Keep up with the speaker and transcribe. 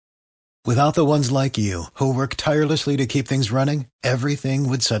Without the ones like you, who work tirelessly to keep things running, everything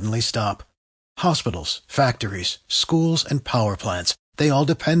would suddenly stop. Hospitals, factories, schools, and power plants, they all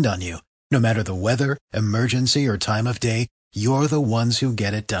depend on you. No matter the weather, emergency, or time of day, you're the ones who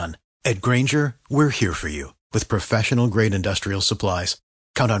get it done. At Grainger, we're here for you with professional-grade industrial supplies.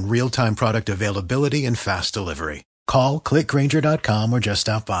 Count on real-time product availability and fast delivery. Call, click Grainger.com, or just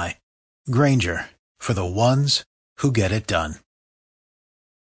stop by. Grainger, for the ones who get it done.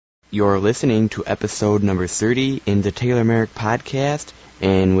 You're listening to episode number 30 in the Taylor Merrick podcast,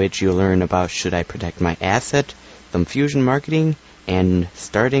 in which you'll learn about should I protect my asset, some fusion marketing, and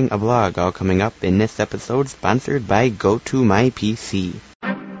starting a blog, all coming up in this episode, sponsored by GoToMyPC.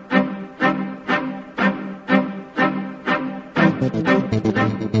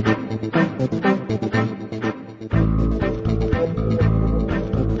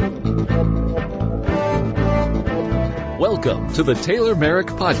 Welcome to the Taylor Merrick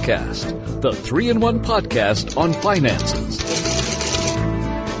Podcast, the 3-in-1 podcast on finances,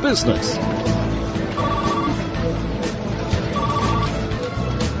 business,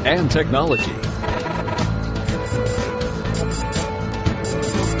 and technology.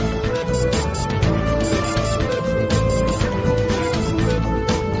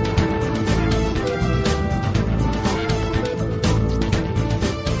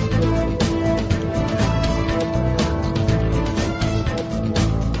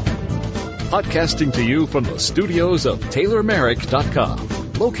 Podcasting to you from the studios of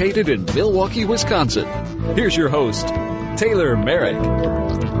TaylorMerrick.com, located in Milwaukee, Wisconsin. Here's your host, Taylor Merrick.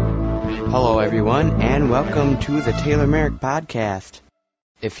 Hello, everyone, and welcome to the Taylor Merrick podcast.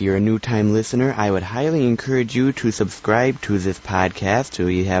 If you're a new-time listener, I would highly encourage you to subscribe to this podcast.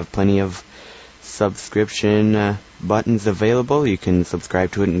 We have plenty of subscription buttons available. You can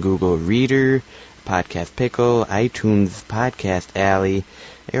subscribe to it in Google Reader, Podcast Pickle, iTunes, Podcast Alley.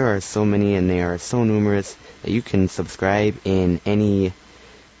 There are so many, and they are so numerous that you can subscribe in any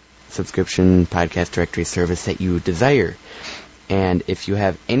subscription podcast directory service that you desire. And if you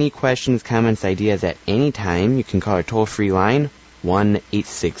have any questions, comments, ideas at any time, you can call our toll-free line,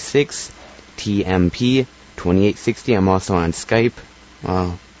 1-866-TMP-2860. I'm also on Skype,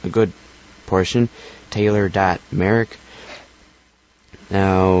 a good portion, Taylor.Merrick.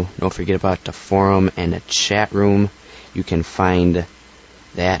 Now, don't forget about the forum and the chat room. You can find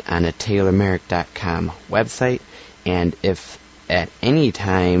that on the TaylorMerrick.com website. And if at any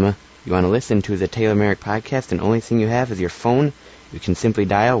time you want to listen to the Taylor Merrick podcast and the only thing you have is your phone, you can simply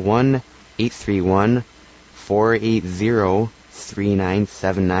dial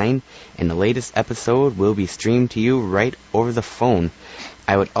 1-831-480-3979, and the latest episode will be streamed to you right over the phone.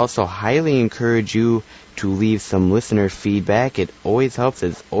 I would also highly encourage you to leave some listener feedback. It always helps,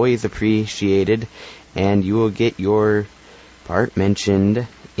 it's always appreciated, and you will get your part mentioned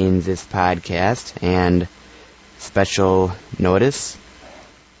in this podcast. And special notice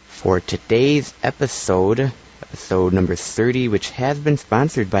for today's episode number 30, which has been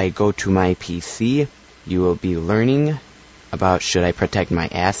sponsored by GoToMyPC, you will be learning about should I protect my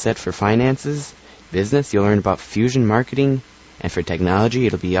asset for finances, business. You'll learn about fusion marketing, and for technology,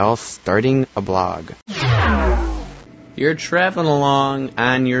 it'll be all starting a blog. You're traveling along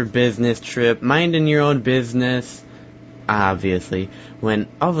on your business trip, minding your own business, obviously, when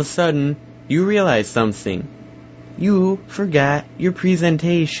all of a sudden you realize something. You forgot your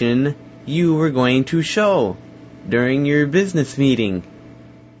presentation you were going to show during your business meeting.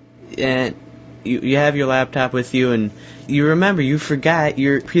 And you have your laptop with you, and you remember you forgot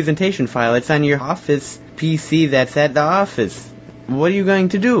your presentation file. It's on your office PC that's at the office. What are you going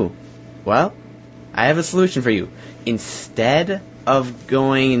to do? Well, I have a solution for you. Instead of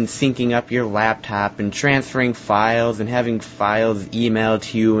going and syncing up your laptop and transferring files and having files emailed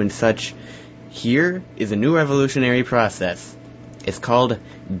to you and such, here is a new revolutionary process. It's called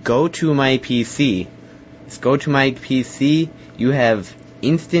GoToMyPC. It's GoToMyPC. You have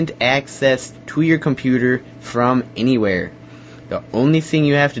instant access to your computer from anywhere. The only thing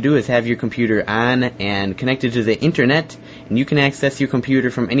you have to do is have your computer on and connected to the internet, and you can access your computer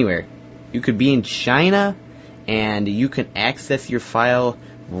from anywhere. You could be in China, and you can access your file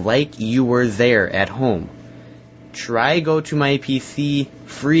like you were there at home. Try GoToMyPC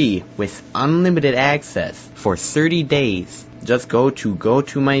free with unlimited access for 30 days. Just go to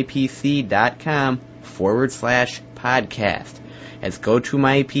GoToMyPC.com/podcast. That's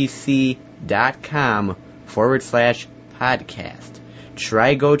GoToMyPC.com/podcast.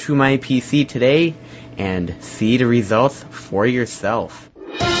 Try GoToMyPC today and see the results for yourself.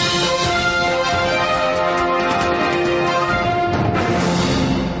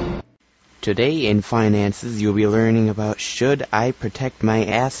 Today in finances, you'll be learning about should I protect my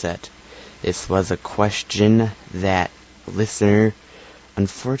asset. This was a question that, listener,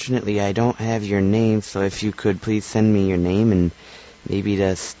 unfortunately I don't have your name, so if you could please send me your name and maybe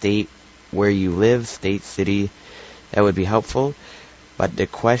the state where you live, state, city, that would be helpful. But the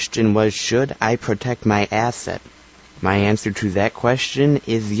question was, should I protect my asset? My answer to that question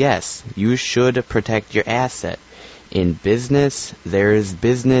is yes, you should protect your asset. In business, there is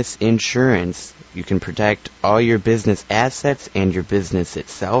business insurance. You can protect all your business assets and your business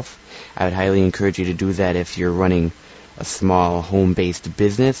itself. I would highly encourage you to do that if you're running a small home-based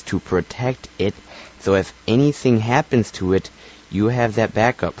business, to protect it. So if anything happens to it, you have that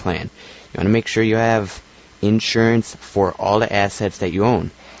backup plan. You want to make sure you have insurance for all the assets that you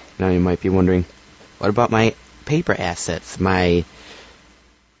own. Now you might be wondering, what about my paper assets, my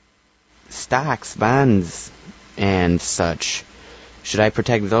stocks, bonds, and such? Should I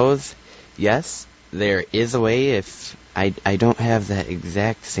protect those? Yes, there is a way. If I don't have that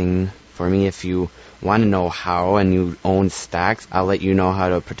exact thing for me. If you want to know how and you own stocks, I'll let you know how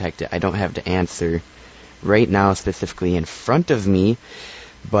to protect it. I don't have the answer right now specifically in front of me,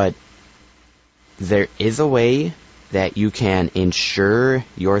 but there is a way that you can insure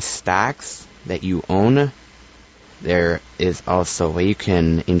your stocks that you own. There is also a way you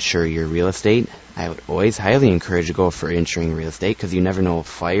can insure your real estate. I would always highly encourage you to go for insuring real estate, because you never know, a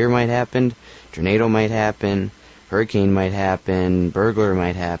fire might happen, tornado might happen, hurricane might happen, burglar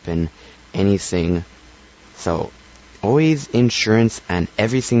might happen, anything. So always insurance on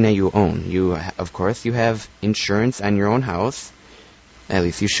everything that you own. Of course, you have insurance on your own house. At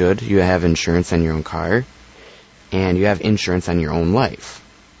least you should. You have insurance on your own car. And you have insurance on your own life.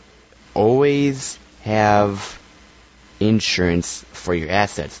 Always have insurance for your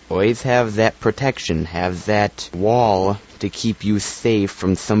assets. Always have that protection. Have that wall to keep you safe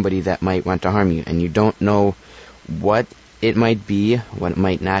from somebody that might want to harm you. And you don't know what it might be, what it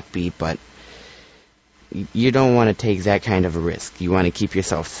might not be, but you don't want to take that kind of a risk. You want to keep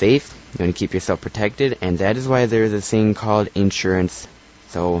yourself safe. You want to keep yourself protected. And that is why there's a thing called insurance.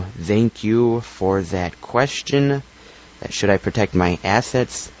 So thank you for that question. Should I protect my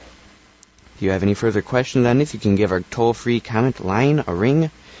assets? If you have any further questions on this, you can give our toll-free comment line a ring.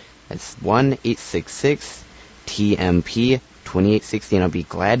 That's 1-866-TMP-2860, and I'll be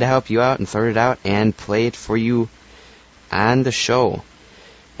glad to help you out and sort it out and play it for you on the show.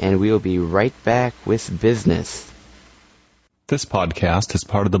 And we'll be right back with business. This podcast is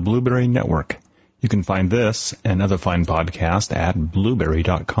part of the Blueberry Network. You can find this and other fine podcasts at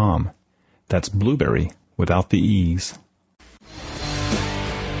blueberry.com. That's blueberry without the E's.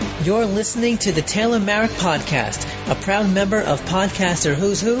 You're listening to the Taylor Merrick Podcast, a proud member of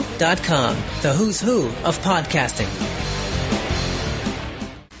PodcasterWho'sWho.com, the who's who of podcasting.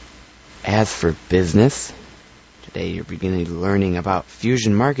 As for business, today you're beginning learning about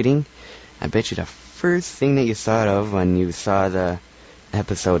fusion marketing. I bet you the first thing that you thought of when you saw the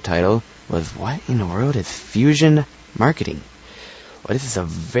episode title was, what in the world is fusion marketing? Well, this is a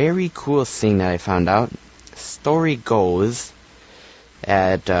very cool thing that I found out. Story goes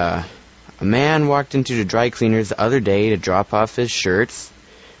that a man walked into the dry cleaners the other day to drop off his shirts,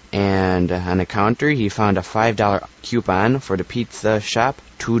 and on the counter he found a $5 coupon for the pizza shop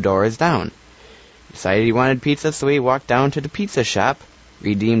 2 doors down. Decided he wanted pizza, so he walked down to the pizza shop,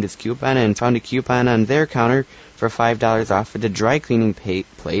 redeemed his coupon, and found a coupon on their counter for $5 off at the dry cleaning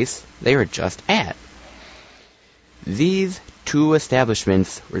place they were just at. These two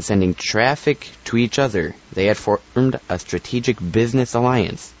establishments were sending traffic to each other. They had formed a strategic business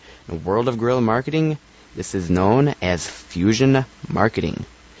alliance. In the world of guerrilla marketing, this is known as fusion marketing.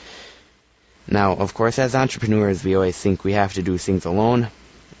 Now, of course, as entrepreneurs, we always think we have to do things alone,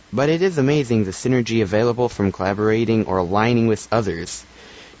 but it is amazing the synergy available from collaborating or aligning with others.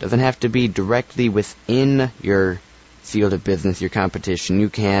 It doesn't have to be directly within your field of business, your competition. You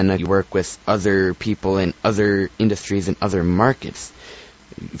can work with other people in other industries and other markets.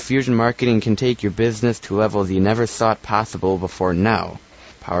 Fusion marketing can take your business to levels you never thought possible before now.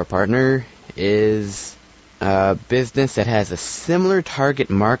 Power Partner is a business that has a similar target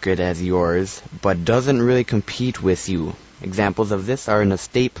market as yours, but doesn't really compete with you. Examples of this are an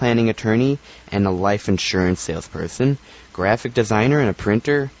estate planning attorney and a life insurance salesperson, graphic designer and a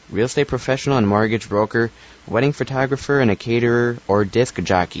printer, real estate professional and mortgage broker, wedding photographer and a caterer, or disc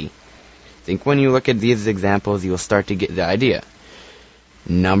jockey. I think when you look at these examples, you'll start to get the idea.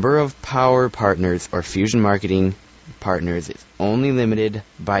 Number of power partners or fusion marketing partners is only limited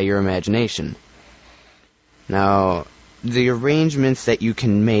by your imagination. Now, the arrangements that you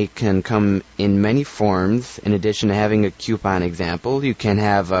can make can come in many forms. In addition to having a coupon example, you can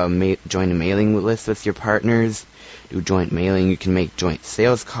have join a mailing list with your partners, do joint mailing. You can make joint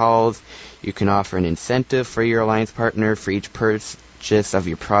sales calls. You can offer an incentive for your alliance partner for each purchase of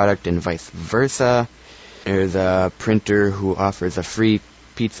your product and vice versa. There's a printer who offers a free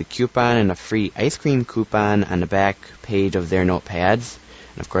pizza coupon and a free ice cream coupon on the back page of their notepads.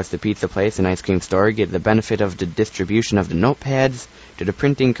 And of course, the pizza place and ice cream store get the benefit of the distribution of the notepads to the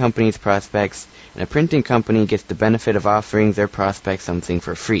printing company's prospects, and the printing company gets the benefit of offering their prospects something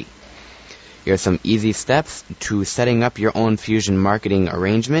for free. Here are some easy steps to setting up your own fusion marketing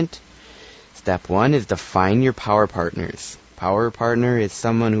arrangement. Step 1 is define your power partners. Power partner is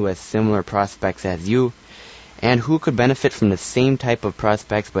someone who has similar prospects as you, and who could benefit from the same type of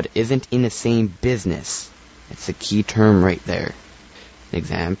prospects but isn't in the same business. It's a key term right there.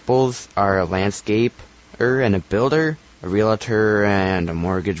 Examples are a landscaper and a builder, a realtor and a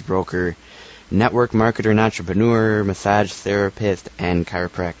mortgage broker, network marketer and entrepreneur, massage therapist, and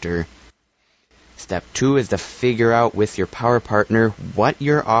chiropractor. Step 2 is to figure out with your power partner what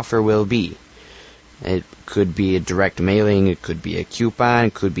your offer will be. It could be a direct mailing, it could be a coupon,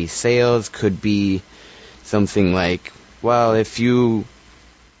 it could be sales, could be something like, well, if you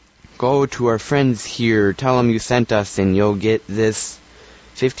go to our friends here, tell them you sent us and you'll get this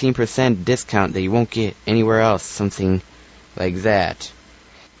 15% discount that you won't get anywhere else, something like that.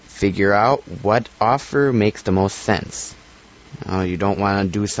 Figure out what offer makes the most sense. You don't want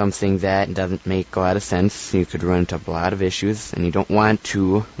to do something that doesn't make a lot of sense. You could run into a lot of issues, and you don't want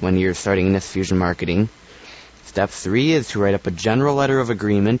to when you're starting in this fusion marketing. Step 3 is to write up a general letter of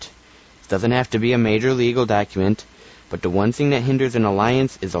agreement. It doesn't have to be a major legal document, but the one thing that hinders an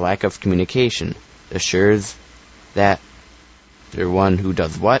alliance is a lack of communication. Assures that the one who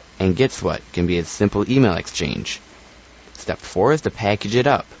does what and gets what can be a simple email exchange. Step 4 is to package it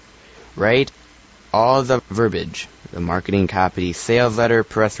up. Write all the verbiage, the marketing copy, sales letter,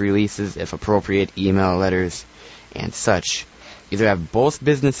 press releases, if appropriate, email letters, and such. Either have both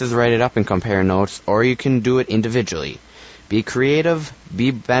businesses write it up and compare notes, or you can do it individually. Be creative,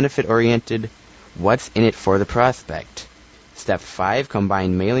 be benefit-oriented, what's in it for the prospect. Step 5,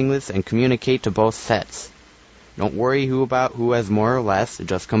 combine mailing lists and communicate to both sets. Don't worry who has more or less,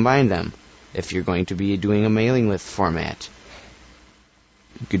 just combine them if you're going to be doing a mailing list format.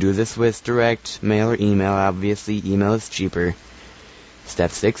 You could do this with direct mail or email. Obviously, email is cheaper. Step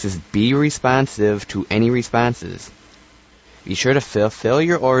 6 is be responsive to any responses. Be sure to fulfill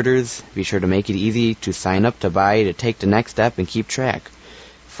your orders. Be sure to make it easy to sign up, to buy, to take the next step, and keep track.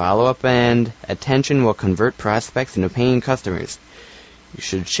 Follow-up and attention will convert prospects into paying customers. You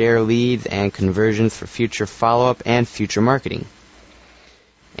should share leads and conversions for future follow-up and future marketing.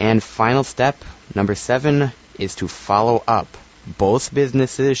 And final step, number 7, is to follow up. Both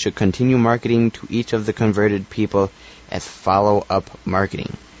businesses should continue marketing to each of the converted people as follow-up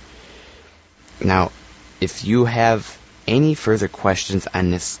marketing. Now, if you have any further questions on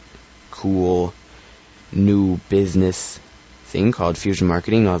this cool new business thing called fusion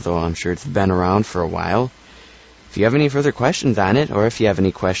marketing, although I'm sure it's been around for a while, if you have any further questions on it, or if you have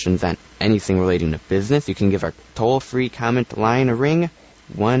any questions on anything relating to business, you can give our toll-free comment line a ring,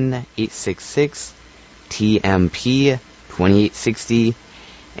 1-866-TMP-2860,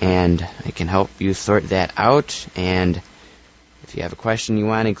 and I can help you sort that out. And if you have a question you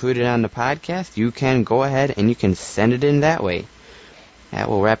want included on the podcast, you can go ahead and you can send it in that way. That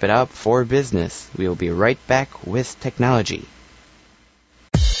will wrap it up for business. We will be right back with technology.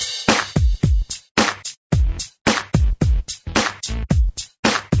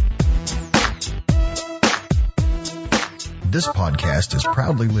 This podcast is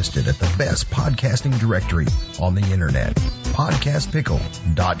proudly listed at the best podcasting directory on the internet,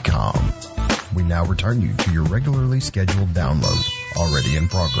 podcastpickle.com. We now return you to your regularly scheduled download, already in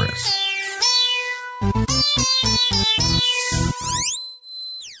progress.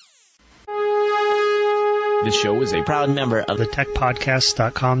 This show is a proud member of the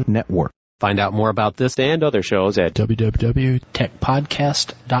TechPodcast.com network. Find out more about this and other shows at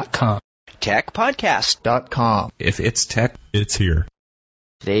www.techpodcast.com. TechPodcast.com. If it's tech, it's here.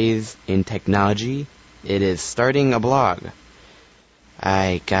 Today's in technology, it is starting a blog.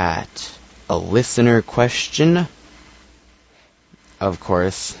 I got a listener question. Of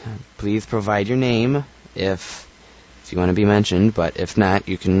course, please provide your name if you want to be mentioned, but if not,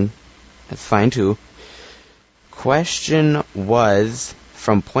 you can, that's fine too. Question was,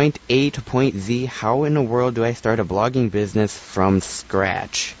 from point A to point Z, how in the world do I start a blogging business from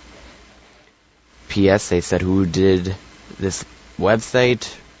scratch? P.S. They said, who did this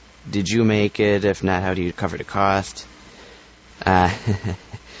website? Did you make it? If not, how do you cover the cost? To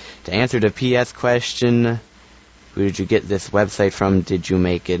answer the P.S. question, who did you get this website from? Did you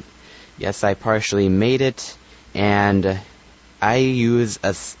make it? Yes, I partially made it, And I use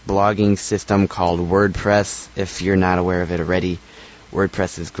a blogging system called WordPress. If you're not aware of it already,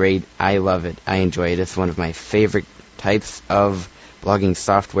 WordPress is great. I love it. I enjoy it. It's one of my favorite types of blogging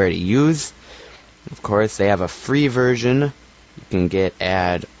software to use. Of course, they have a free version you can get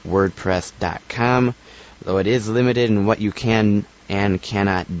at WordPress.com, though it is limited in what you can and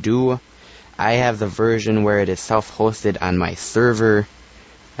cannot do. I have the version where it is self-hosted on my server.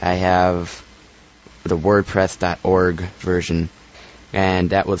 I have the WordPress.org version,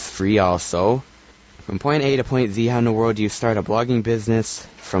 and that was free also. From point A to point Z, how in the world do you start a blogging business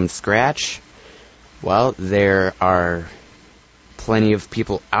from scratch? Well, there are plenty of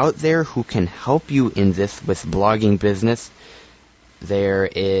people out there who can help you in this with blogging business. There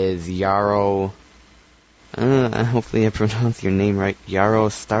is Yaro, hopefully I pronounced your name right, Yaro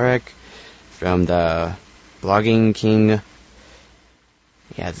Starek from the Blogging King.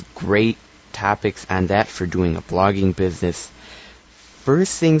 He has great topics on that for doing a blogging business.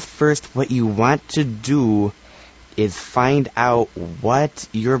 First things first, what you want to do is find out what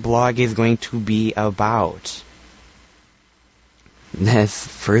your blog is going to be about. That's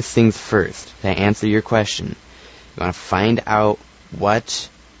first things first, to answer your question. You want to find out what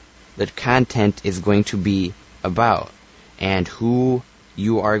the content is going to be about and who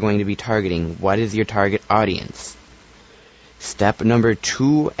you are going to be targeting. What is your target audience? Step number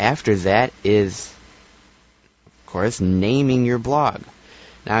 2 after that is, of course, naming your blog.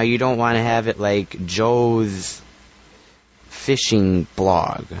 Now, you don't want to have it like Joe's fishing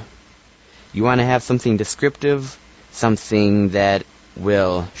blog. You want to have something descriptive, something that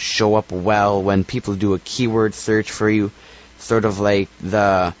will show up well when people do a keyword search for you, sort of like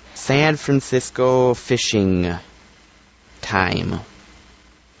the San Francisco fishing time.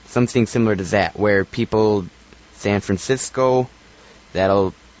 Something similar to that, where people, San Francisco,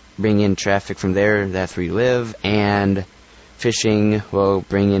 that'll bring in traffic from there, that's where you live, and fishing will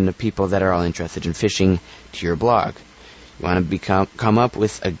bring in the people that are all interested in fishing to your blog. You want to come up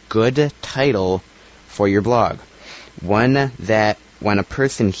with a good title for your blog. One that when a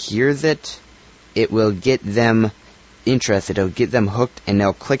person hears it, it will get them interested, it'll get them hooked, and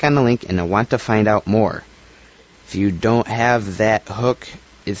they'll click on the link and they'll want to find out more. If you don't have that hook,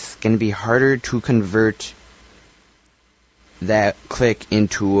 it's going to be harder to convert that click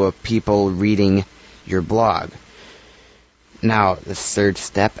into people reading your blog. Now, the third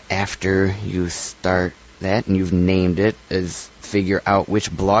step after you start that and you've named it is figure out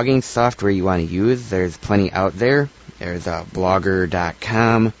which blogging software you want to use. There's plenty out there. There's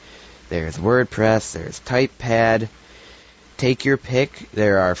blogger.com, there's WordPress, there's TypePad. Take your pick.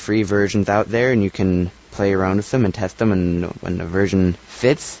 There are free versions out there, and you can play around with them and test them, and when the version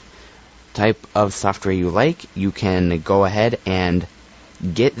fits type of software you like, you can go ahead and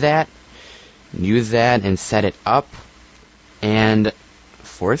get that, use that, and set it up. And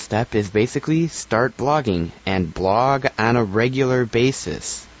fourth step is basically start blogging and blog on a regular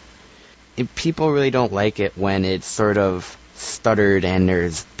basis. People really don't like it when it's sort of stuttered and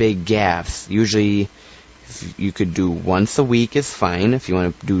there's big gaps. Usually you could do once a week is fine if you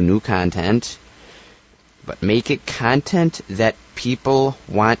want to do new content, but make it content that people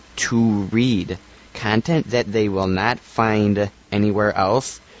want to read, content that they will not find anywhere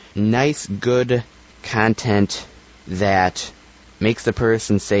else. Nice, good content that makes the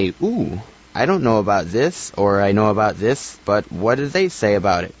person say, ooh, I don't know about this, or I know about this, but what do they say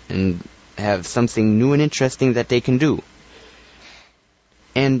about it? And have something new and interesting that they can do.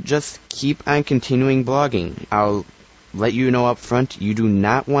 And just keep on continuing blogging. I'll let you know up front, you do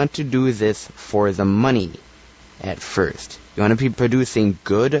not want to do this for the money at first. You want to be producing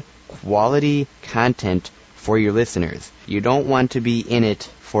good quality content for your listeners. You don't want to be in it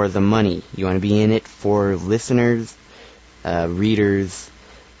for the money. You want to be in it for listeners, readers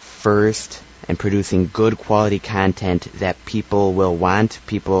first, and producing good quality content that people will want,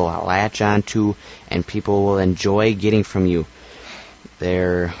 people will latch onto, and people will enjoy getting from you.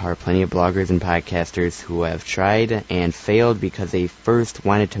 There are plenty of bloggers and podcasters who have tried and failed because they first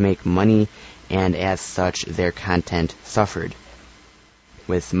wanted to make money, and as such, their content suffered.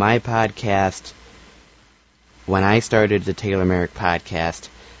 With my podcast, when I started the Taylor Merrick podcast,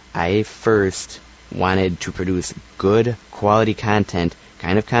 I first wanted to produce good quality content,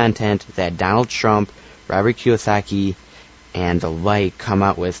 kind of content that Donald Trump, Robert Kiyosaki, and the like come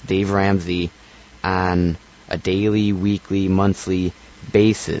out with, Dave Ramsey, on a daily, weekly, monthly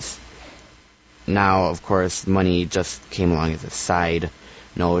basis. Now, of course, money just came along as a side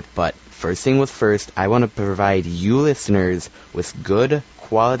note, but first thing was first, I want to provide you listeners with good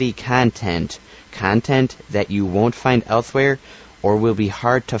quality content that you won't find elsewhere or will be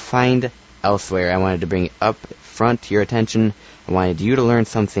hard to find elsewhere. I wanted to bring it up front to your attention. I wanted you to learn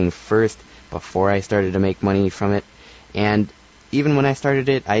something first before I started to make money from it. And even when I started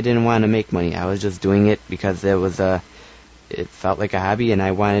it, I didn't want to make money. I was just doing it because it felt like a hobby, and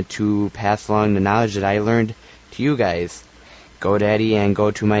I wanted to pass along the knowledge that I learned to you guys. GoDaddy and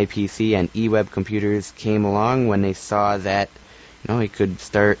GoToMyPC and eWeb computers came along when they saw that, we could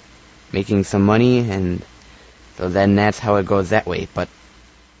start making some money, and so then that's how it goes that way. But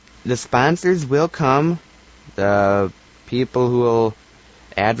the sponsors will come, the people who will,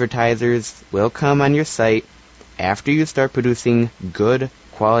 advertisers will come on your site after you start producing good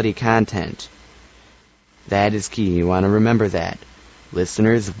quality content. That is key. You want to remember that.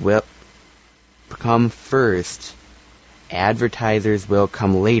 Listeners will come first. Advertisers will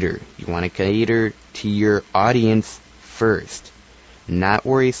come later. You want to cater to your audience first. Not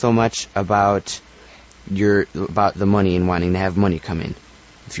worry so much about the money and wanting to have money come in.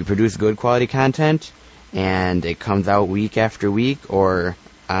 If you produce good quality content and it comes out week after week or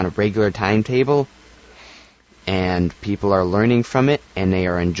on a regular timetable, and people are learning from it and they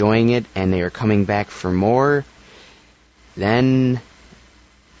are enjoying it and they are coming back for more, then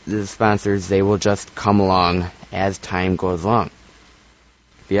the sponsors, they will just come along as time goes along.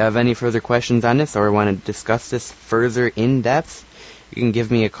 If you have any further questions on this or want to discuss this further in depth, you can give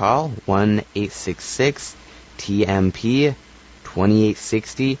me a call,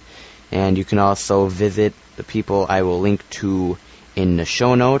 1-866-TMP-2860, and you can also visit the people I will link to in the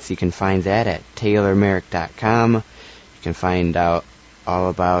show notes. You can find that at TaylorMerrick.com. You can find out all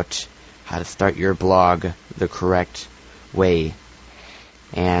about how to start your blog the correct way.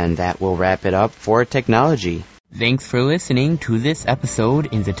 And that will wrap it up for technology. Thanks for listening to this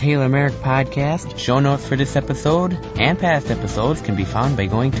episode in the Taylor Merrick Podcast. Show notes for this episode and past episodes can be found by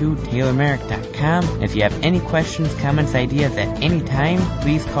going to TaylorMerrick.com. If you have any questions, comments, ideas at any time,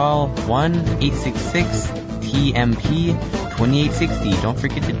 please call 1-866-TMP-2860. Don't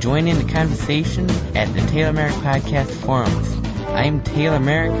forget to join in the conversation at the Taylor Merrick Podcast forums. I'm Taylor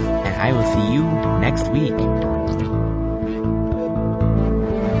Merrick, and I will see you next week.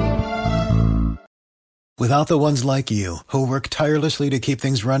 Without the ones like you, who work tirelessly to keep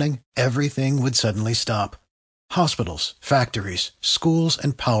things running, everything would suddenly stop. Hospitals, factories, schools,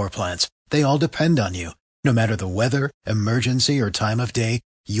 and power plants, they all depend on you. No matter the weather, emergency, or time of day,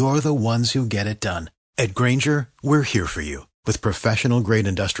 you're the ones who get it done. At Grainger, we're here for you with professional-grade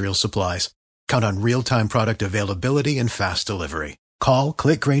industrial supplies. Count on real-time product availability and fast delivery. Call,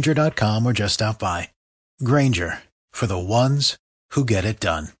 click Grainger.com, or just stop by. Grainger, for the ones who get it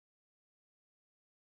done.